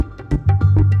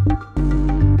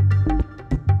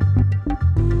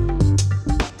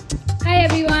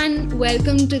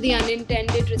welcome to the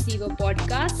Unintended Receiver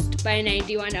podcast by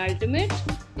 91 Ultimate.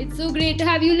 It's so great to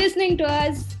have you listening to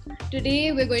us.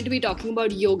 Today we're going to be talking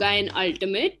about Yoga and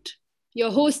Ultimate. Your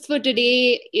host for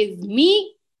today is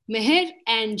me, Mehr,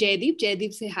 and Jaidip.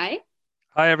 Jaidip, say hi.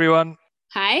 Hi, everyone.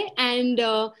 Hi, and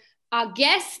our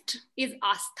guest is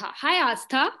Aastha. Hi,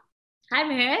 Aastha. Hi,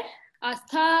 Mehr.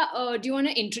 Aastha, do you want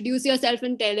to introduce yourself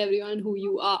and tell everyone who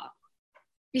you are?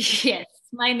 Yes,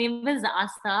 my name is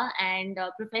Aastha, and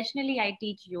professionally I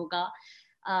teach yoga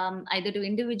either to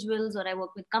individuals or I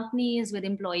work with companies with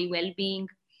employee well-being.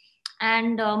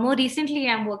 And more recently,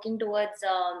 I'm working towards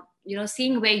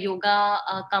seeing where yoga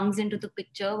comes into the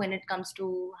picture when it comes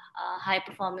to high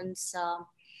performance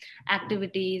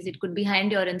activities. It could be high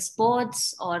endurance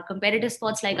sports or competitive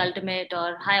sports like ultimate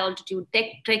or high altitude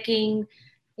trekking.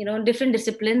 Different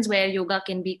disciplines where yoga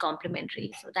can be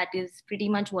complementary. So that is pretty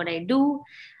much what I do.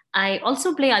 I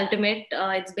also play ultimate.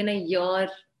 It's been a year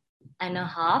and a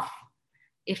half,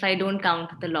 if I don't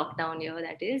count the lockdown year,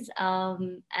 that is.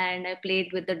 And I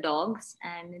played with the dogs,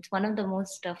 and it's one of the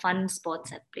most fun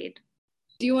sports I've played.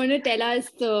 Do you want to tell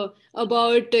us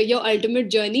about your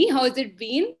ultimate journey? How's it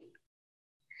been?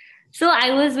 So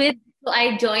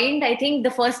I joined, I think the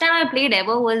first time I played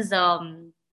ever was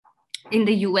in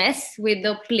the US with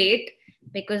the plate,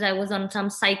 because I was on some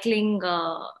cycling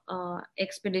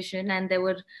expedition and there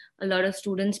were a lot of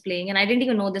students playing and I didn't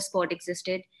even know the sport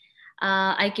existed.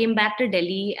 I came back to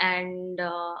Delhi and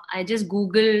I just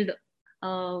Googled,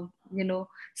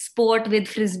 sport with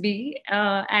Frisbee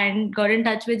and got in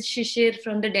touch with Shishir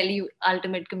from the Delhi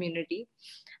Ultimate community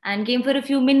and came for a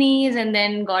few minis and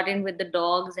then got in with the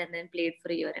dogs and then played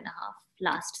for a year and a half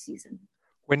last season.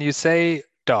 When you say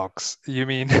dogs, you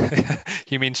mean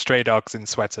you mean stray dogs in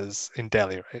sweaters in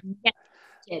Delhi, right? Yeah,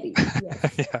 Cherry.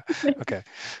 Yes. Yeah. Okay.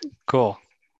 Cool.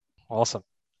 Awesome.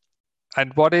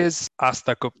 And what is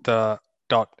Aastha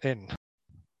Gupta.in?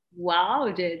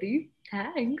 Wow, Jaidip.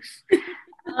 Thanks.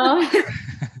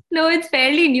 No, it's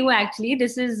fairly new actually.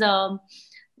 This is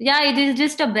it is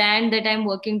just a brand that I'm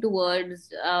working towards,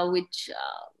 which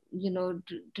to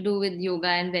do with yoga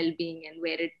and well-being and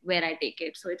where I take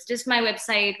it. So it's just my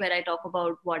website where I talk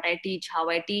about what I teach, how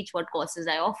I teach, what courses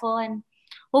I offer, and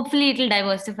hopefully it'll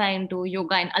diversify into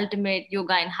yoga and ultimate,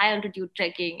 yoga and high altitude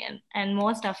trekking, and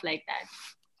more stuff like that.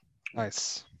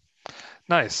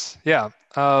 Nice. Yeah.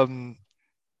 I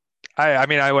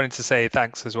wanted to say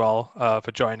thanks as well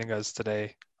for joining us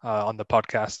today on the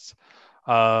podcast.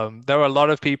 There are a lot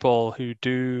of people who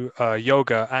do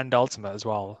yoga and ultimate as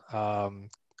well.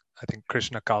 I think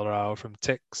Krishna Kalrao from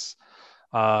TIX,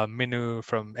 Minu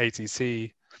from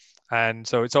ATC. And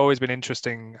so it's always been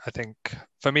interesting, I think,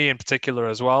 for me in particular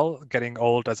as well, getting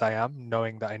old as I am,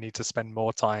 knowing that I need to spend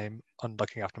more time on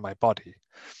looking after my body.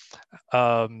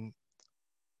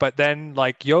 But then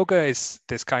like yoga is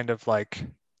this kind of like,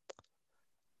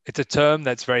 it's a term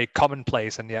that's very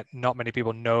commonplace and yet not many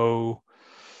people know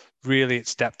really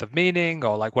its depth of meaning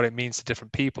or like what it means to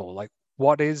different people. Like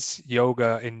what is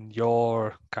yoga in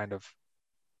your kind of,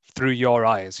 through your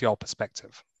eyes, your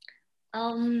perspective?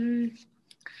 I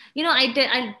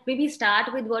maybe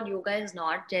start with what yoga is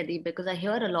not, Jaidip, because I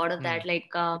hear a lot of that. Like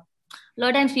a lot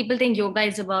of times people think yoga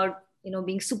is about,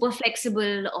 being super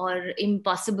flexible or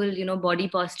impossible, body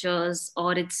postures,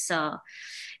 or it's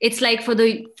like for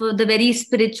the very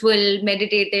spiritual,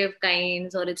 meditative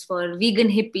kinds, or it's for vegan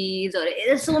hippies, or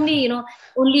there's so many,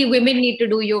 only women need to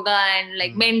do yoga and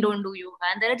like men don't do yoga.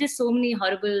 And there are just so many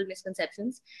horrible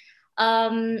misconceptions.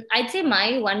 I'd say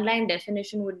my one-line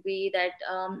definition would be that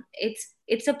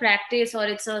it's a practice or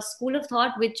it's a school of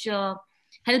thought which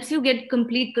helps you get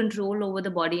complete control over the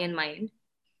body and mind.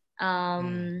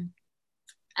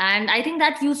 And I think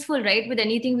that's useful, right? With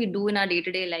anything we do in our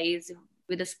day-to-day lives,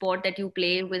 with the sport that you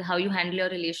play, with how you handle your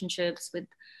relationships, with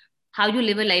how you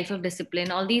live a life of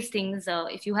discipline, all these things,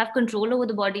 if you have control over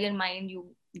the body and mind,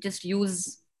 you just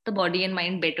use the body and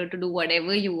mind better to do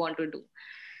whatever you want to do.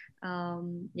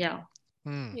 Yeah.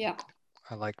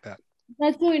 I like that.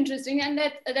 That's so interesting. And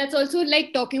that's also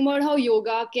like talking about how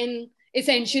yoga can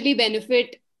essentially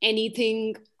benefit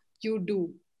anything you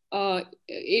do.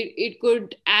 It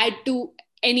could add to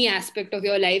any aspect of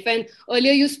your life. And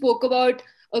earlier you spoke about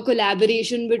a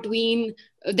collaboration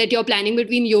that you're planning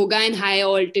between yoga and high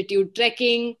altitude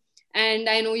trekking. And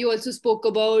I know you also spoke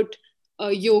about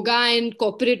yoga and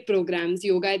corporate programs,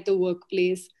 yoga at the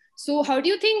workplace. So how do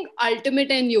you think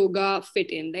ultimate and yoga fit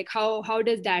in? Like how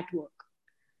does that work?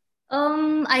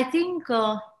 I think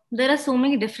there are so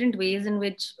many different ways in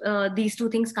which these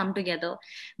two things come together.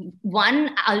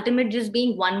 One, ultimate just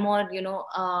being one more,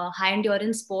 high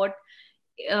endurance sport.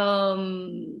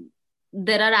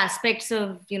 there are aspects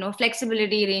of,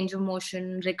 flexibility, range of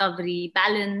motion, recovery,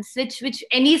 balance, which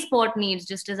any sport needs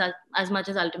just as much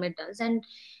as ultimate does.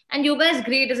 And yoga is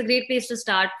great, is a great place to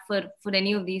start for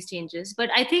any of these changes. But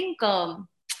I think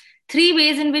three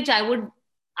ways in which I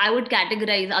would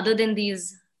categorize, other than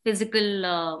these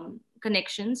physical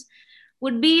connections,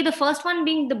 would be the first one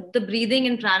being the breathing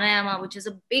and pranayama, which is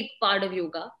a big part of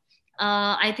yoga.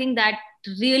 I think that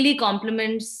really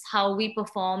complements how we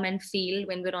perform and feel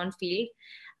when we're on field,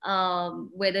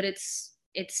 whether it's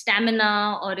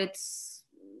stamina or it's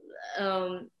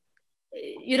um,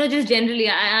 just generally.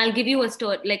 I'll give you a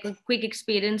story, like a quick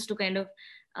experience to kind of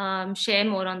share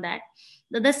more on that.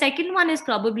 The second one is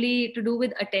probably to do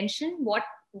with attention,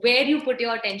 where you put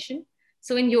your attention.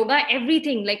 So in yoga,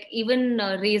 everything, like even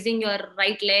raising your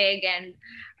right leg and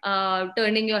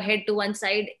turning your head to one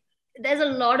side, there's a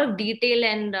lot of detail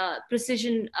and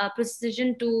precision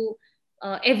to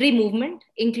every movement,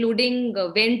 including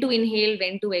when to inhale,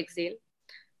 when to exhale.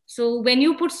 So when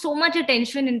you put so much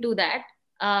attention into that,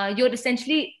 you're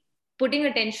essentially putting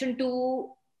attention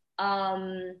to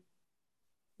um,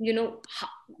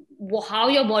 how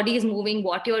your body is moving,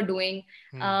 what you're doing.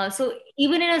 So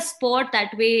even in a sport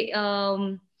that way,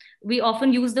 we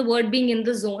often use the word being in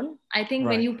the zone. I think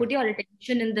when you put your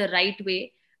attention in the right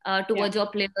way, towards your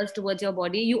players, towards your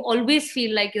body, you always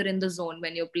feel like you're in the zone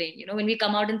when you're playing. When we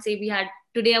come out and say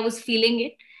today I was feeling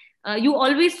it, you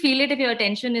always feel it if your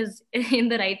attention is in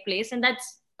the right place. And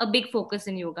that's a big focus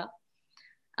in yoga.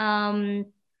 um,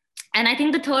 and I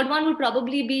think the third one would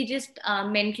probably be just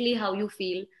mentally how you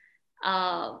feel.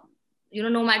 uh,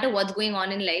 no matter what's going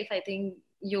on in life, I think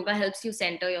yoga helps you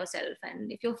center yourself,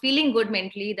 and if you're feeling good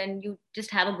mentally, then you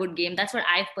just have a good game. That's what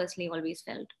I've personally always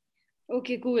felt.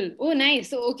 Okay, cool. Oh, nice.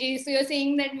 So, okay, so you're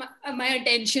saying that my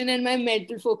attention and my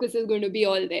mental focus is going to be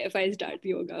all there if I start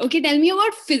yoga. Okay, tell me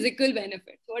about physical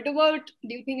benefits. What about,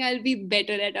 do you think I'll be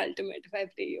better at ultimate if I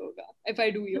play yoga, if I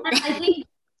do yoga? I think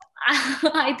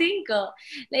I think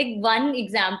like one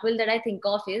example that I think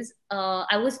of is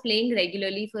I was playing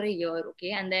regularly for a year,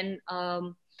 okay, and then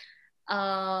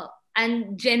uh,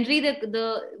 and generally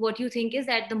the what you think is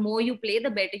that the more you play, the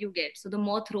better you get. So the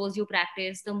more throws you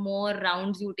practice, the more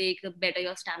rounds you take, the better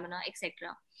your stamina,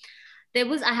 etc.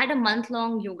 I had a month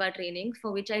long yoga training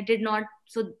for which I did not.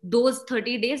 So those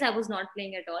 30 days I was not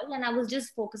playing at all, and I was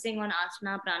just focusing on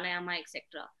asana, pranayama,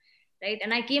 etc. Right.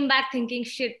 And I came back thinking,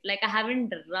 shit, like I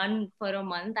haven't run for a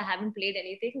month. I haven't played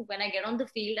anything. When I get on the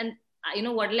field and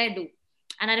what will I do?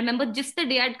 And I remember just the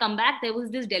day I'd come back, there was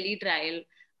this Delhi trial,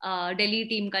 Delhi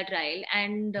team ka trial.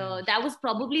 And that was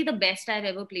probably the best I've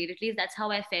ever played. At least that's how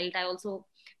I felt. I also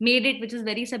made it, which was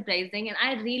very surprising. And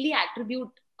I really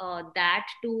attribute that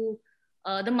to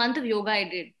the month of yoga I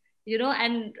did,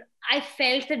 and I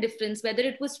felt the difference, whether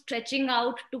it was stretching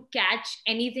out to catch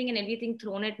anything and everything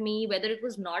thrown at me, whether it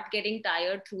was not getting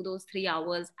tired through those 3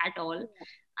 hours at all.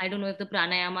 I don't know if the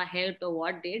pranayama helped or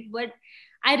what did, but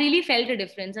I really felt a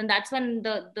difference. And that's when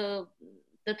the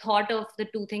thought of the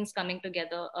two things coming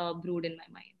together brewed in my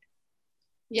mind.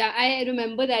 Yeah, I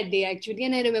remember that day actually.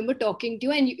 And I remember talking to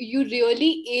you, and you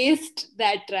really aced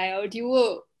that tryout. You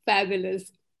were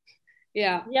fabulous.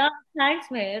 Yeah. Yeah,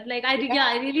 thanks, Mehr. Like I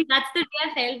really, that's the day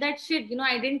I felt that shit.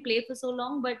 I didn't play for so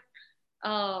long, but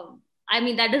I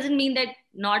mean that doesn't mean that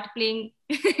not playing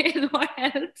is what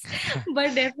helps,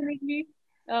 but definitely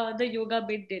the yoga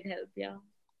bit did help. Yeah.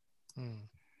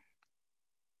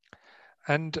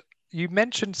 And you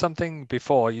mentioned something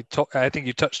before. I think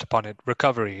you touched upon it,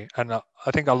 recovery, and I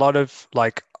think a lot of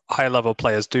like high-level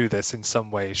players do this in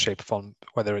some way, shape, or form,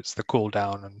 whether it's the cool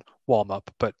down and warm up.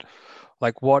 But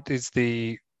like, what is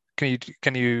the?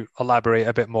 Can you elaborate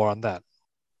a bit more on that?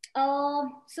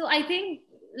 So I think,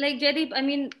 like Jaidip, I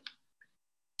mean,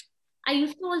 I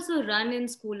used to also run in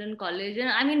school and college, and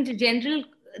I mean, the general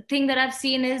thing that I've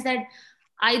seen is that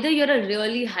either you're a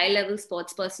really high level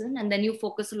sports person and then you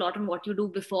focus a lot on what you do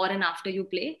before and after you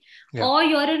play, or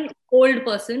you're an old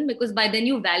person because by then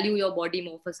you value your body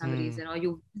more for some reason, or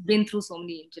you've been through so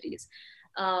many injuries.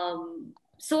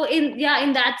 So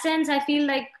in that sense, I feel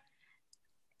like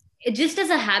it just as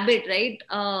a habit, right?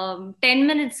 10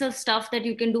 minutes of stuff that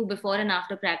you can do before and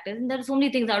after practice, and there are so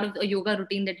many things out of a yoga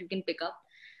routine that you can pick up.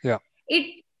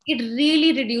 It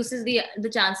really reduces the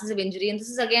chances of injury. And this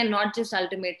is again not just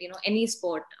ultimate, any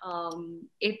sport.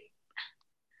 I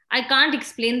can't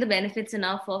explain the benefits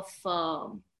enough of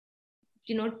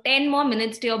 10 more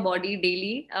minutes to your body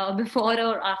daily, before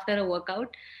or after a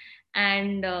workout.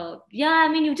 And I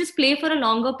mean, you just play for a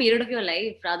longer period of your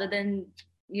life rather than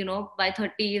by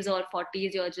 30s or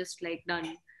 40s you're just like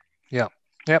done. Yeah,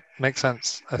 makes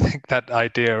sense. I think that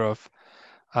idea of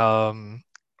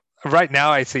right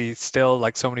now I see still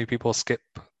like so many people skip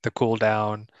the cool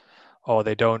down, or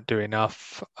they don't do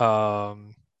enough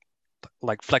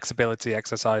like flexibility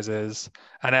exercises.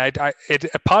 And a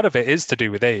part of it is to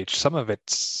do with age. Some of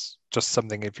it's just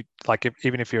something, if you like,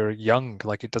 even if you're young,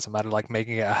 like it doesn't matter, like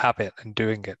making it a habit and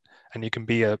doing it, and you can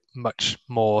be a much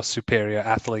more superior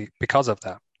athlete because of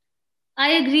that.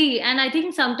 I agree. And I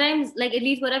think sometimes, like, at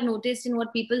least what I've noticed in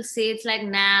what people say, it's like,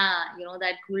 nah,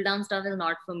 that cool down stuff is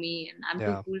not for me. And I'm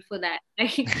too Yeah. cool for that.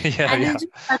 Like, Yeah, and yeah. it's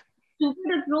just a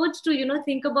stupid approach to,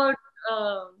 think about,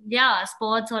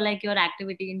 sports or like your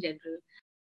activity in general.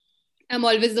 I'm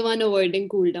always the one avoiding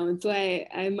cool down, so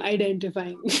I'm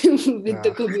identifying with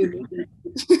the community.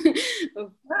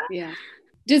 Yeah.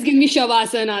 Just give me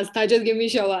Shavasana, Aastha. Just give me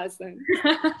Shavasana.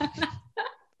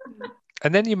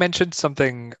 And then you mentioned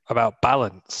something about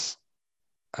balance.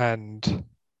 And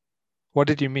what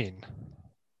did you mean?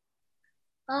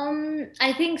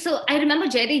 I think so. I remember,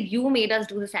 Jerry, you made us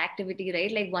do this activity,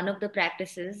 right? Like one of the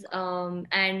practices,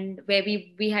 and where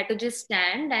we had to just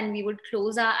stand and we would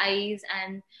close our eyes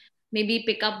and maybe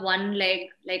pick up one leg,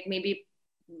 like maybe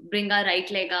bring our right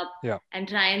leg up Yeah. and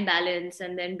try and balance,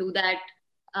 and then do that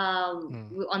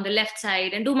on the left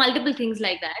side and do multiple things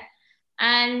like that.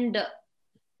 And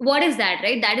what is that,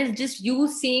 right? That is just you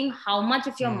seeing how much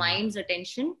of your mind's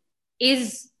attention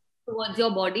is towards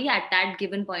your body at that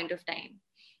given point of time.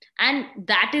 And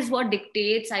that is what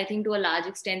dictates, I think, to a large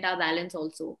extent, our balance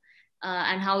also,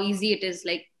 and how easy it is,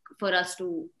 like, for us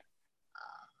to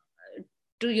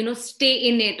stay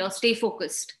in it or stay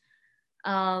focused.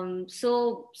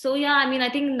 So yeah, I mean, I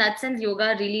think in that sense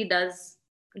yoga really does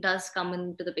come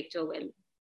into the picture well.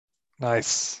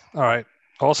 Nice. All right.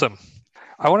 Awesome.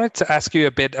 I wanted to ask you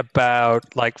a bit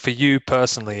about, like, for you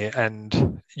personally,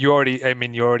 and you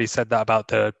already said that about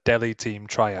the Delhi team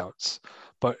tryouts,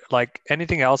 but like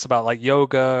anything else about like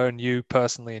yoga and you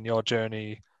personally in your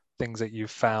journey, things that you've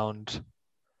found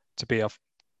to be of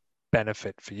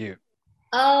benefit for you?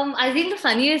 I think the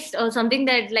funniest, or something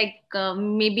that, like,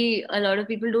 maybe a lot of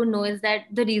people don't know, is that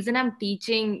the reason I'm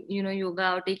teaching,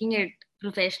 yoga, or taking it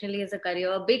professionally as a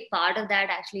career, a big part of that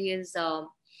actually is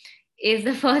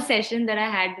the first session that I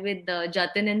had with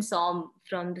Jatin and Som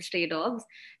from the Stray Dogs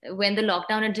when the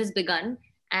lockdown had just begun.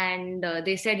 And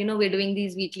they said, we're doing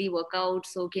these weekly workouts.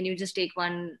 So can you just take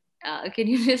one? Can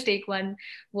you just take one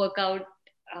workout?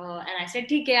 And I said,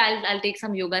 okay, I'll take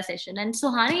some yoga session. And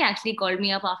Sohani actually called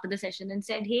me up after the session and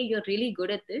said, hey, you're really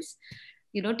good at this.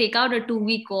 Take out a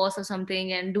 2-week course or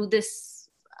something and do this.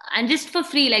 And just for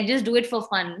free, like just do it for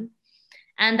fun.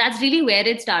 And that's really where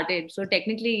it started. So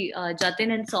technically,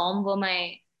 Jatin and Som were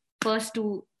my first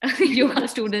two yoga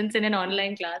students in an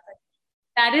online class.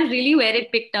 That is really where it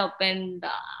picked up, and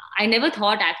I never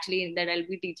thought actually that I'll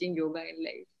be teaching yoga in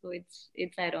life. So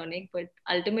it's ironic, but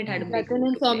ultimate had a big Jatin role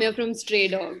and to play. Soumya from Stray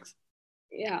Dogs.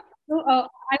 Yeah. So I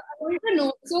want to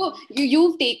know. So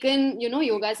you've taken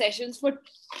yoga sessions for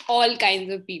all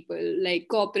kinds of people, like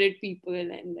corporate people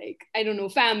and, like, I don't know,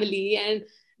 family, and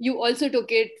you also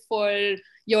took it for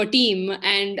your team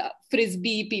and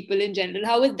Frisbee people in general.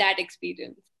 How was that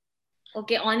experience?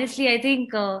 Okay, honestly, I think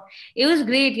it was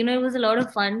great. It was a lot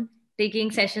of fun taking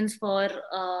sessions for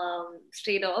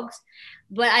Stray Dogs.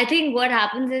 But I think what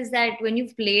happens is that when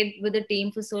you've played with a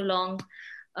team for so long,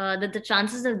 that the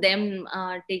chances of them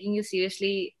taking you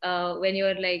seriously when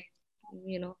you're like,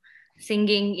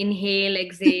 singing, inhale,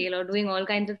 exhale, or doing all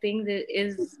kinds of things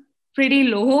is pretty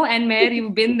low. And Mehr,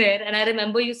 you've been there. And I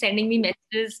remember you sending me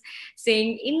messages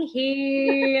saying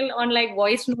inhale on like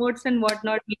voice notes and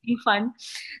whatnot, making fun.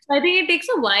 So I think it takes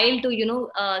a while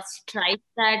to, strike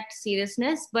that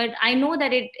seriousness. But I know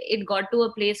that it got to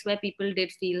a place where people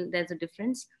did feel there's a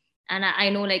difference. And I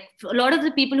know, like, a lot of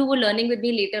the people who were learning with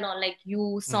me later on, like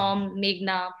you, Som,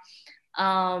 Meghna,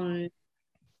 um,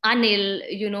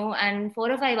 Anil, and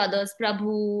 4 or 5 others,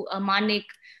 Prabhu, Manik.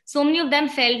 So many of them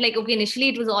felt like, okay, initially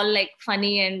it was all like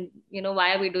funny and,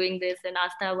 why are we doing this? And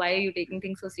Aastha, why are you taking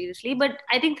things so seriously? But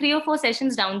I think 3 or 4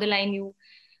 sessions down the line,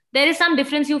 there is some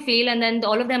difference you feel, and then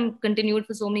all of them continued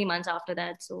for so many months after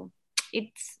that. So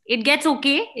it gets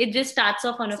okay. It just starts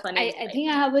off on a funny note. I think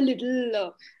I have a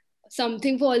little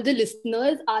something for all the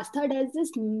listeners. Astha does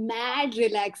this mad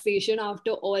relaxation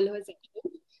after all her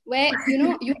sessions, where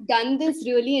you've done this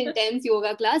really intense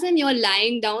yoga class and you're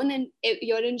lying down and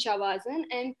you're in shavasana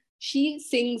and she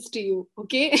sings to you,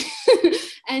 okay?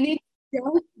 And it's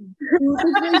just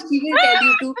beautiful. She will tell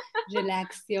you to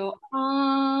relax your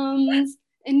arms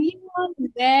and your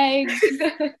legs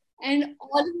and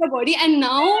all of your body. And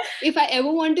now, if I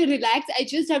ever want to relax, I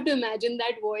just have to imagine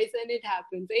that voice and it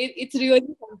happens. It's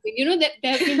really something. That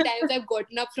there have been times I've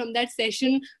gotten up from that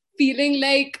session feeling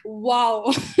like,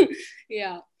 wow.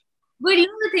 Yeah. But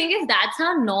the thing is, that's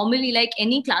how normally, like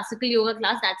any classical yoga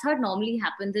class, that's how it normally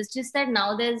happens. It's just that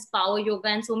now there's power yoga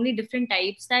and so many different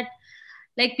types that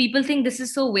like people think this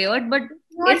is so weird, but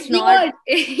it's not.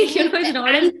 It's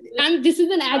not. And this is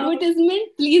an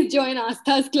advertisement. Please join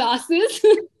Aastha's classes.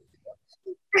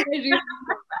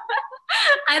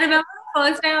 I remember the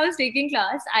first time I was taking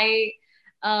class,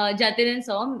 Jatin and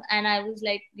Som, and I was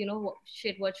like,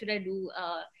 shit, what should I do?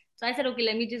 So I said, okay,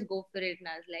 let me just go for it. And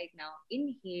I was like, now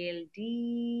inhale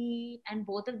deep. And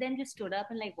both of them just stood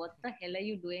up and like, what the hell are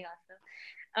you doing, Aastha?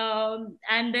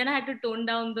 And then I had to tone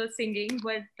down the singing.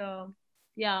 But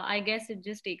yeah, I guess it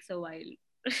just takes a while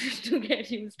to get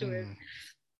used to it.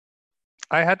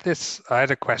 I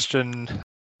had a question,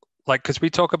 like, because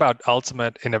we talk about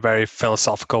ultimate in a very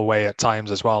philosophical way at times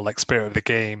as well, like spirit of the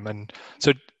game. And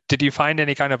so did you find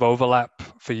any kind of overlap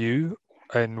for you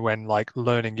in when like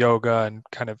learning yoga and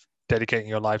kind of dedicating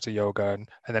your life to yoga and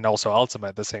then also ultimate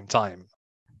at the same time?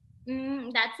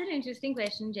 That's an interesting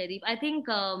question, Jaidip. I think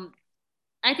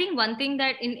one thing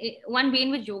that in one way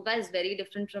in which yoga is very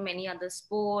different from any other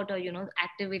sport or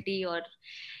activity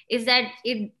is that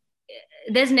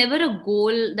there's never a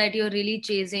goal that you're really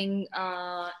chasing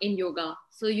in yoga.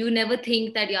 So you never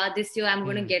think that this year I'm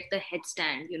going to get the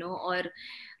headstand, or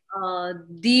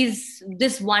this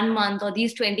 1 month or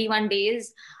these 21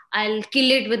 days I'll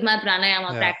kill it with my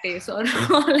pranayama practice or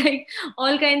like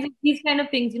all kinds of these kind of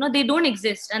things. They don't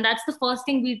exist, and that's the first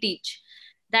thing we teach.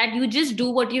 That you just do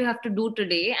what you have to do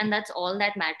today, and that's all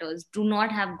that matters. Do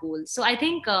not have goals. So I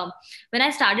think when I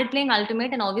started playing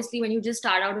ultimate, and obviously when you just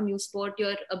start out a new sport,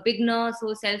 you're a beginner,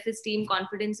 so self-esteem,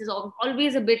 confidence is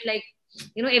always a bit like,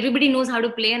 everybody knows how to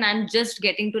play and I'm just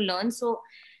getting to learn. So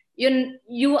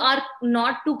you are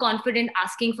not too confident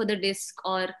asking for the disc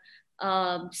or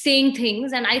saying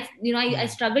things, and I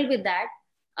struggled with that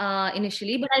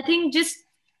initially. But I think just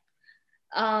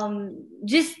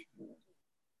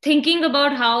thinking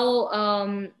about how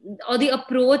or the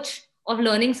approach of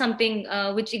learning something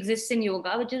which exists in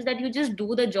yoga, which is that you just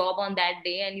do the job on that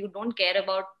day and you don't care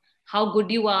about how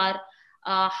good you are,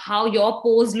 how your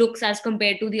pose looks as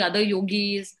compared to the other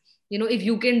yogis, if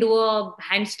you can do a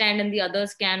handstand and the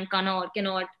others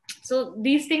cannot. So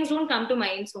these things don't come to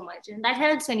mind so much, and that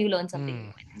helps when you learn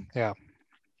something. Yeah,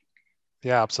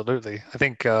 absolutely. I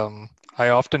think I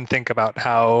often think about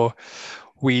how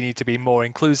we need to be more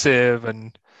inclusive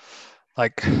and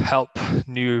like help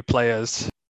new players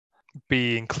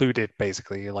be included,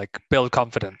 basically, like build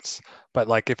confidence. But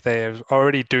like if they're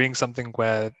already doing something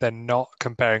where they're not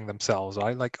comparing themselves,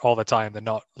 right, like all the time, they're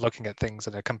not looking at things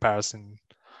in a comparison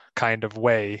kind of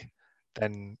way,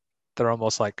 then they're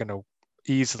almost like going to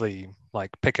easily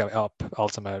like pick it up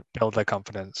ultimate, build their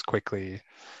confidence quickly.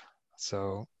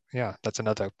 So yeah, that's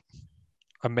another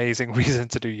amazing reason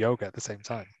to do yoga at the same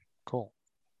time. Cool.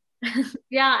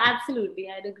 Yeah, absolutely.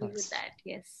 I'd agree with that.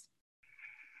 Yes.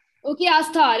 Okay,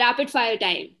 Aastha, rapid fire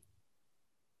time.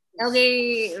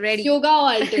 Okay, ready. Yoga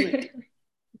or ultimate?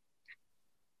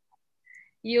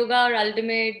 Yoga or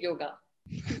ultimate? Yoga.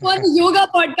 On the yoga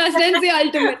podcast, then say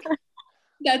ultimate.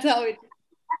 That's how it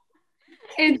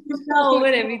is. It's over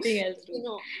everything else.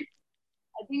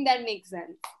 I think that makes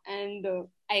sense. And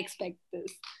I expect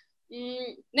this.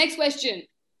 Next question.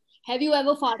 Have you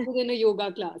ever farted in a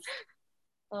yoga class?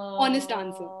 Honest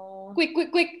answer. Quick.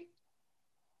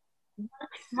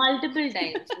 Multiple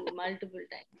times.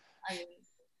 I mean.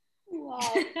 Wow.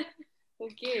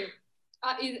 Okay.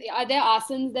 Are there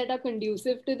asanas that are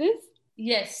conducive to this?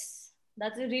 Yes.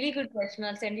 That's a really good question.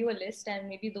 I'll send you a list and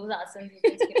maybe those asanas you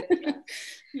can skip in class.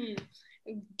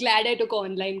 Glad I took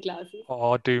online classes.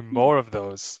 Or do more of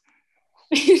those.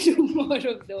 Do more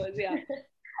of those, yeah.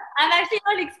 I've actually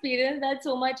not experienced that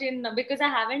so much because I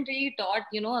haven't really taught,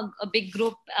 a big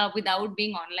group without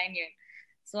being online yet.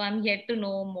 So I'm yet to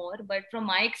know more. But from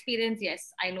my experience,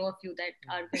 yes, I know a few that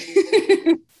are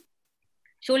conducive.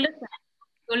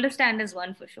 Shoulder stand is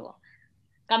one for sure.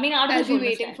 Coming out of the shoulder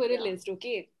waiting stand, for a list,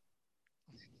 okay?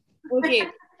 Okay.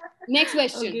 Next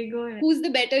question. Okay, go ahead. Who's the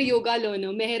better yoga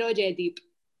learner, Mehr or Jaidip?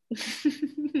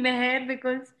 Mehr,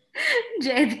 because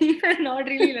Jaidip has not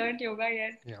really learned yoga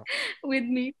yet with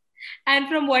me. And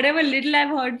from whatever little I've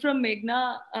heard from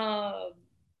Meghna,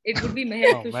 it would be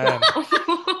Mehr for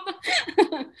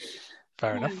sure.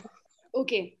 Fair enough.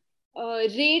 Okay.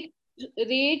 Rate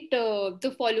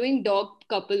the following dog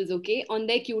couples, okay, on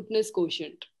their cuteness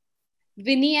quotient.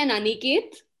 Vinny and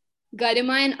Aniket,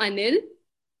 Garima and Anil,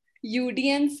 Yudi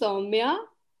and Soumya,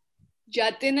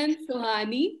 Jatin and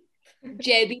Suhani,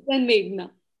 Jaidip and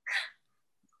Meghna.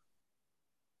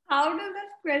 How does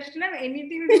this question have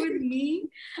anything to do with me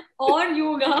or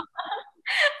yoga?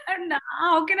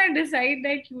 How can I decide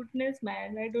their cuteness,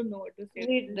 man? I don't know what to say.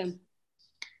 Rate them.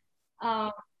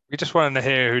 We just wanted to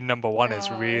hear who number 1 is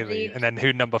really, rate. and then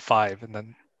who number 5, and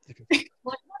then you can...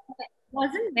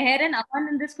 Wasn't Mehr and Aman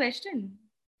in this question?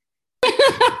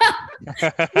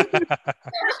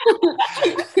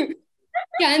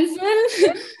 Cancel.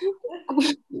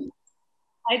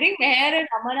 I think Mehr and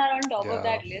Aman are on top of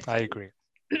that list. I agree.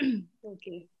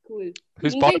 Okay, cool.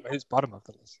 Who's bottom of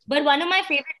the list? But one of my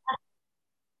favorite.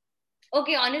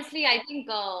 Okay, honestly, I think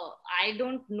I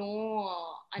don't know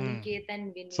Aniket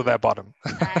and Vinay. So they're bottom.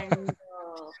 And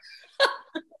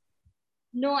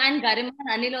no, and Garima and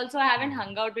Anil also haven't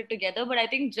hung out with together, but I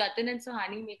think Jatin and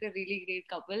Sohani make a really great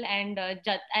couple, and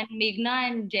Meghna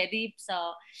and Jaidip's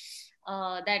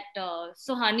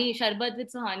Sohani Sharbat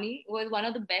with Sohani was one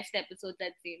of the best episodes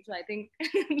I've seen. So I think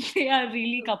they are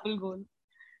really couple goals.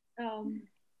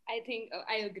 I think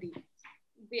I agree.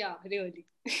 Yeah, really.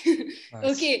 Nice.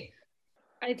 Okay.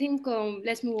 I think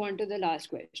let's move on to the last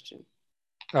question.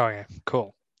 Oh yeah,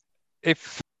 cool.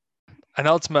 If an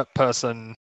ultimate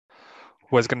person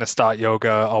was going to start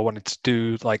yoga or wanted to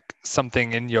do like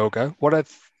something in yoga, what are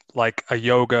like a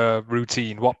yoga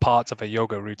routine? What parts of a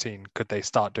yoga routine could they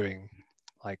start doing?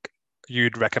 Like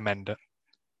you'd recommend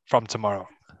from tomorrow?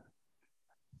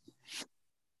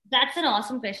 That's an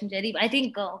awesome question, Jaidip. I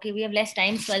think, we have less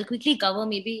time, so I'll quickly cover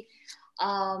maybe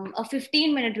a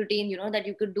 15-minute routine, that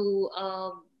you could do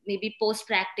maybe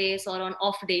post-practice or on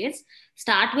off days.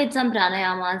 Start with some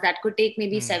pranayamas that could take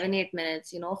maybe 7-8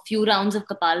 minutes, few rounds of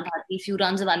Kapalbhati, few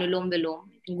rounds of Anulom Vilom.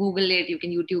 You can Google it, you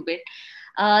can YouTube it.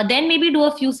 Then maybe do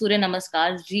a few Surya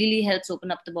Namaskars. Really helps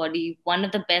open up the body. One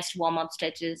of the best warm-up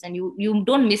stretches, and you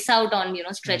don't miss out on,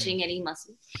 stretching any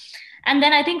muscle. And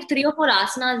then I think 3 or 4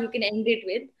 asanas you can end it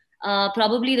with.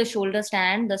 Probably the shoulder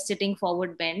stand, the sitting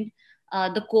forward bend,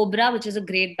 the cobra, which is a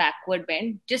great backward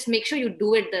bend. Just make sure you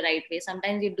do it the right way.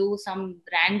 Sometimes you do some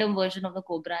random version of the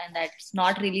cobra and that's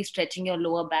not really stretching your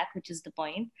lower back, which is the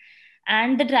point.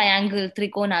 And the triangle,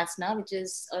 trikonasana, which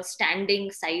is a standing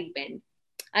side bend.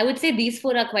 I would say these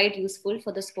 4 are quite useful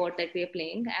for the sport that we are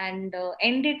playing, and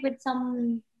end it with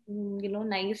some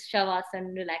nice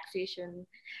shavasana, relaxation.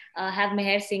 Have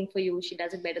Mehr sing for you. She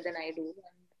does it better than I do. And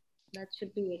that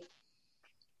should be it.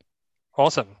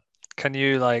 Awesome. Can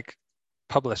you like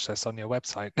publish this on your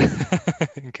website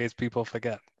in case people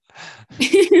forget?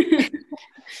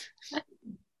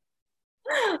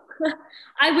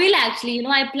 I will actually,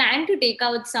 I plan to take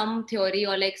out some theory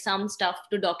or like some stuff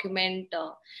to document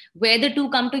where the two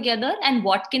come together and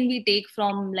what can we take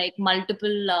from like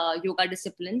multiple yoga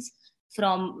disciplines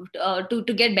from to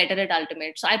get better at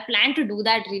ultimate. So I plan to do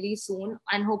that really soon,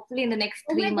 and hopefully in the next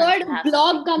 3 months. Oh my god,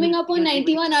 blog coming up on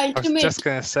 91 Ultimate. I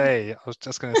was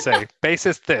just gonna say,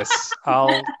 basis this,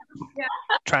 I'll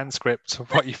transcript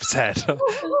what you've said,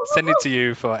 send it to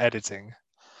you for editing,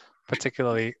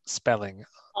 particularly spelling.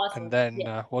 Awesome. And then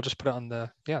we'll just put it on the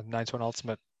 91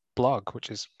 Ultimate blog, which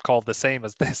is called the same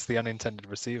as this, the unintended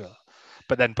receiver,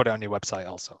 but then put it on your website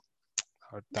also.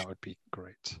 That would be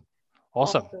great.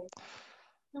 Awesome.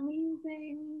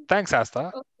 Amazing. Thanks,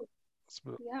 Aastha.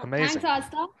 Amazing. Thanks,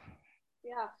 Aastha.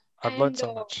 Yeah. I've learned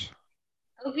so much.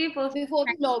 Okay, before we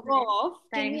log off,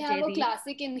 can we have a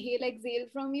classic inhale exhale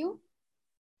from you?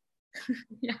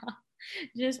 Yeah.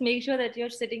 Just make sure that you're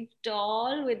sitting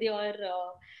tall with your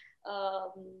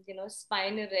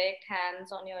spine erect,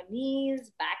 hands on your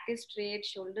knees, back is straight,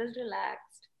 shoulders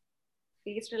relaxed,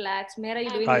 face relaxed. Mehr, are you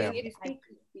doing it?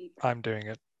 I'm doing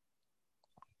it.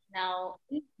 Now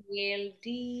inhale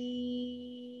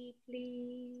deeply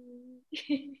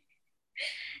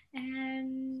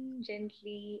and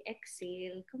gently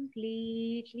exhale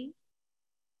completely.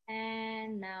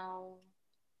 And now,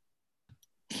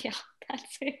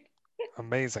 that's it.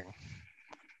 Amazing.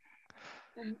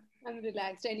 I'm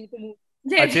relaxed. I need to move.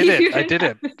 I did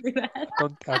it.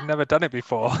 I've never done it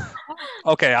before.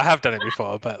 Okay, I have done it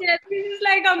before, but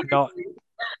not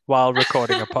while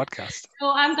recording a podcast.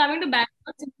 So I'm coming to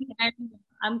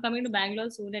Bangalore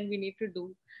soon, and we need to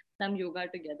do some yoga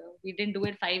together. We didn't do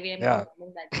it 5 a.m. Yeah,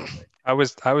 I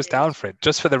was down for it.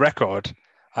 Just for the record,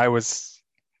 I was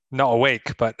not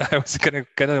awake, but I was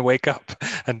gonna wake up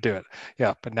and do it.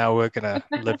 Yeah, but now we're gonna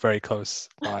live very close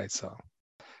by, so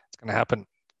it's gonna happen.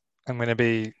 I'm gonna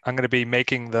be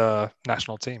making the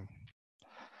national team.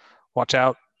 Watch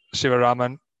out,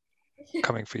 Shivaraman,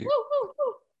 coming for you.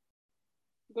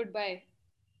 Goodbye.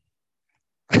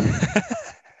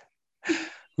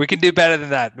 We can do better than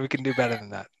that.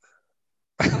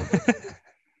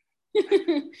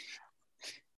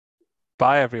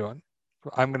 Bye, everyone.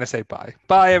 I'm gonna say bye.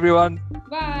 Bye, everyone.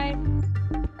 Bye.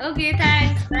 Okay,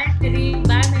 thanks. Bye, Jaidip.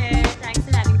 Bye, Mehr.